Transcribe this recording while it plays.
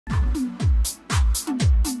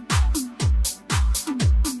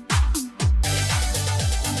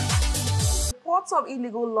Reports of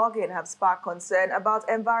illegal logging have sparked concern about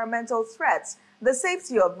environmental threats, the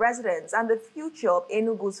safety of residents, and the future of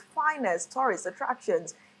Enugu's finest tourist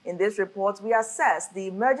attractions. In this report, we assess the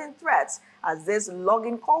emerging threats as this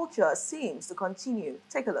logging culture seems to continue.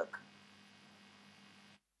 Take a look.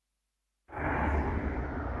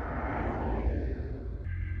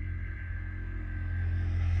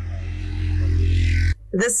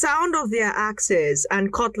 The sound of their axes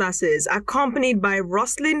and cutlasses, accompanied by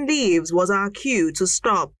rustling leaves, was our cue to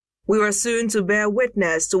stop. We were soon to bear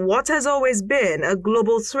witness to what has always been a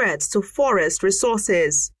global threat to forest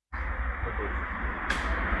resources.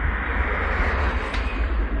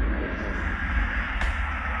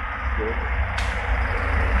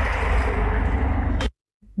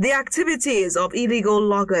 The activities of illegal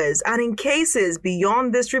loggers, and in cases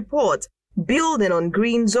beyond this report, building on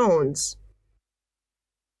green zones.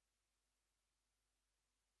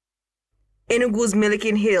 Enugu's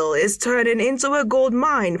Milliken Hill is turning into a gold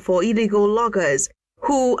mine for illegal loggers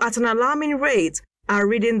who, at an alarming rate, are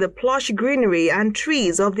ridding the plush greenery and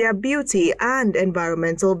trees of their beauty and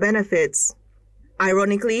environmental benefits.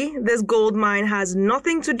 Ironically, this gold mine has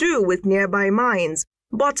nothing to do with nearby mines,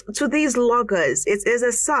 but to these loggers, it is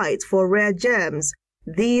a site for rare gems,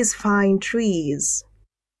 these fine trees.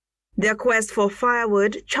 Their quest for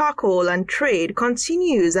firewood, charcoal, and trade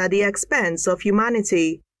continues at the expense of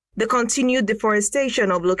humanity. The continued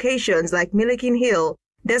deforestation of locations like Milliken Hill,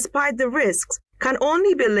 despite the risks, can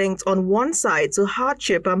only be linked on one side to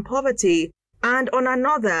hardship and poverty, and on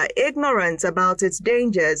another, ignorance about its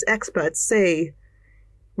dangers, experts say.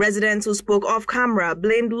 Residents who spoke off camera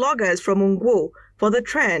blamed loggers from Ngwo for the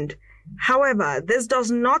trend. However, this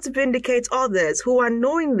does not vindicate others who are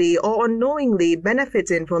knowingly or unknowingly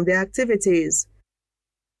benefiting from their activities.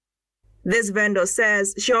 This vendor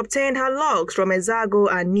says she obtained her logs from Ezago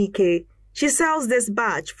and Nike. She sells this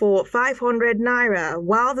batch for 500 naira,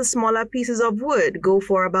 while the smaller pieces of wood go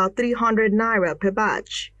for about 300 naira per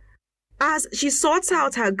batch. As she sorts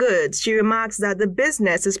out her goods, she remarks that the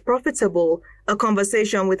business is profitable. A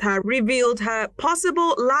conversation with her revealed her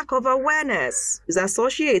possible lack of awareness is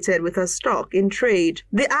associated with her stock in trade.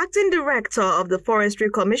 The acting director of the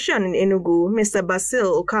Forestry Commission in Enugu, Mr.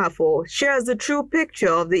 Basil Okafor, shares the true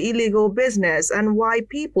picture of the illegal business and why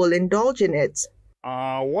people indulge in it.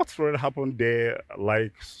 What really happened there,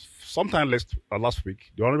 like sometime last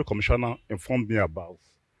week, the Honorable Commissioner informed me about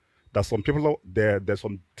that some people there's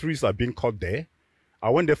some trees are being cut there. I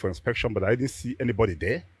went there for inspection, but I didn't see anybody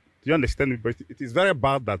there. Do you understand me? But it is very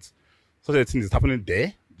bad that such a thing is happening there.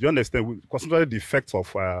 Do you understand? Considering the effects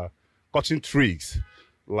of cutting trees,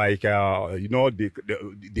 like the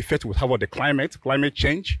effect we have on the climate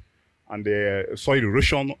change, and the soil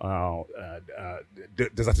erosion, the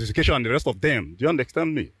desertification, and the rest of them. Do you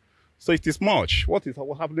understand me? So it is much. What's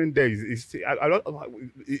happening there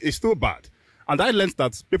is still bad. And I learned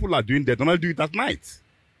that people are doing that, don't do it at night.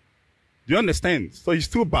 Do you understand? So it's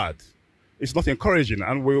too bad. It's not encouraging,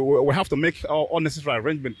 and we have to make our unnecessary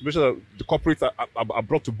arrangements to make sure that the corporates are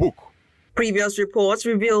brought to book. Previous reports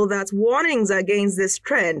reveal that warnings against this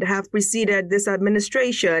trend have preceded this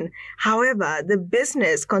administration. However, the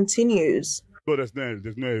business continues. No, there's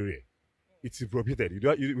no area. It's prohibited.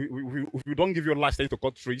 If you don't give your license to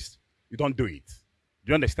cut trees, you don't do it.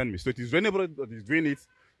 Do you understand me? So it is anybody that is doing it,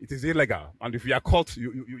 it is illegal. And if you are caught,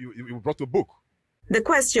 you're brought to book. The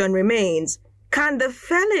question remains, can the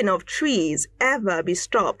felling of trees ever be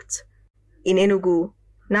stopped? In Enugu,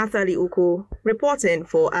 Nathalie Uko, reporting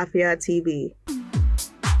for AfiaTv.